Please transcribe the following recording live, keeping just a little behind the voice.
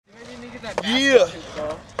Yeah.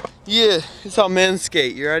 Yeah, it's how men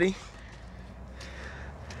skate. You ready?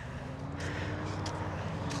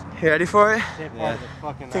 You ready for it? Yeah.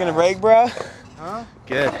 Taking a break, bro? Huh?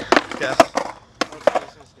 Good. Yeah.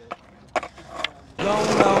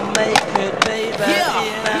 Gonna make it, baby.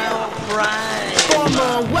 Yeah.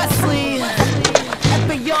 Farma, Wesley,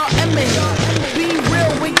 Famel, be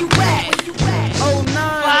real where you at. Oh, 9,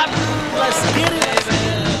 let's get it.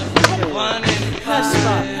 Let's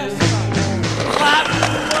stop.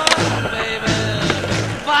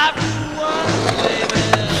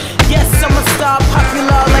 Yes, I'm a star,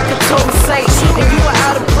 popular like a total site, and you are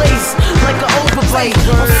out of place like an overbite.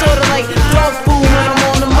 I'm sorta like dog food when I'm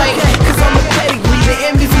on the mic, cause I'm a pedigree, they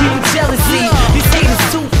envy me with jealousy. These haters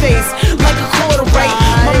two-faced like a quarter right.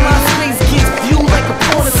 My mind space gets viewed like a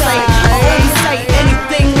porn site. I only cite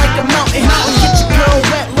anything like a mountain. Get your girl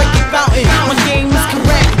wet like a fountain. My game is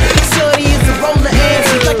correct. Shorty is a roller and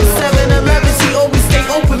she's like a 7-Eleven. She always stay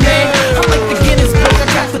open, man. I'm like the Guinness Book. I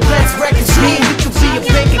got the best records. Me, you could be a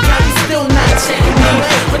bank account, you still not checking me.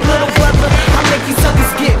 But little brother, I make you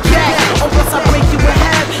suckers get back. Or else I break you in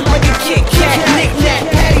half like a Kit Kat. Knick-knack,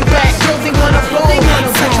 patty back. Girls they wanna roll.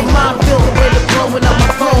 It's like a mind filled the way they're blowing up my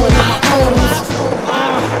phone.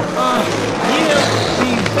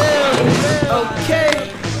 Okay.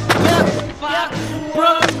 Yep.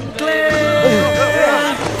 Brooklyn.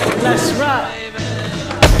 Let's rock.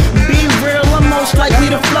 Be real, I'm most likely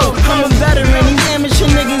to float. I'm a veteran, these amateur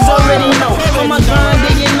niggas already know. On my grind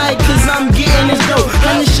day and night, cause I'm getting this dope.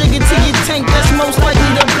 And the sugar to your tank, that's most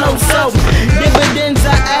likely to blow. So, dividends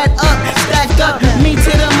I add up, stack up. Me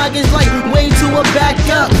to the mic is like way to a back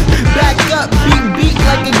up. Back up, beat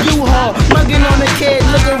like a U-Haul. Mugging on the kid,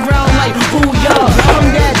 look around like, who y'all? I'm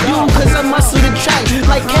that dude, cause I muscle the track.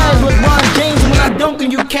 Like Cavs with Ron James when I dunk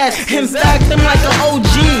and you catch. In fact, I'm like an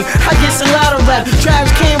OG. I get a lot of rap.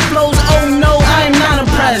 Trash can flows, oh no, I am not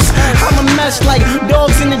impressed. I'm a mess like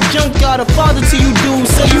dogs in the junkyard. A father to you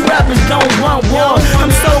dudes, so you rappers don't want war.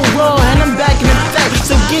 I'm so raw and I'm back in effect.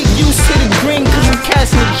 So get used to the green, cause I'm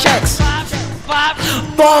cashing the checks.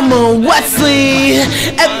 Farma, Wesley,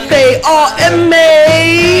 F-A-R-M-A,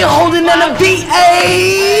 holding on a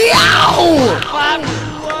B-A.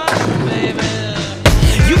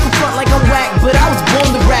 You can front like I'm whack, but I was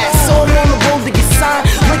born to rap. So I'm on the road to get signed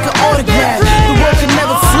like an autograph. The world can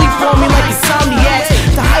never sleep on me like insomniacs.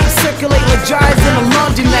 The hype circulate like dryers in a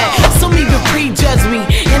laundromat. Some even prejudge me,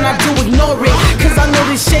 and I do ignore it, cause I know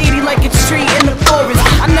it's shady like a tree in the forest.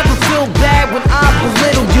 I never feel bad when I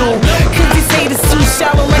belittle you, cause these haters too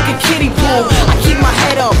shallow like a kiddie pool. I keep my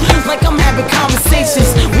head up like I'm having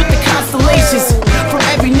conversations with the constellations from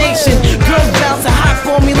every nation. Girls bounce and hot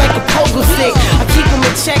for me like a pogo stick. I keep them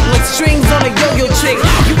in check like strings on a yo-yo trick.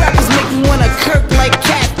 You rappers make me wanna kirk like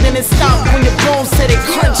Captain and stop when your bones said it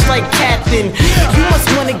crunch like Captain. You must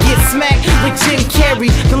wanna get smacked like Jim Carrey,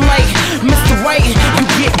 then like Mr. White, you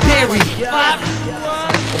get buried.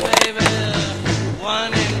 5-1, baby.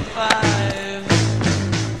 1 in 5.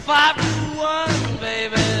 5-1,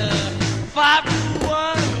 baby.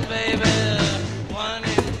 5-1, baby. 1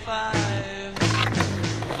 in 5.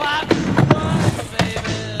 5-1,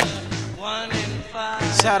 baby. 1 in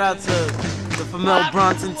 5. Shout out to the Famel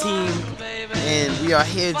Bronson team, and we are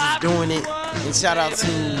here just doing it. And shout out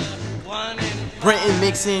to Brenton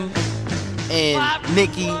Mixon and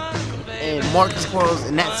Nikki and Mark Squirrels,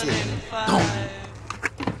 and that's it. Boom.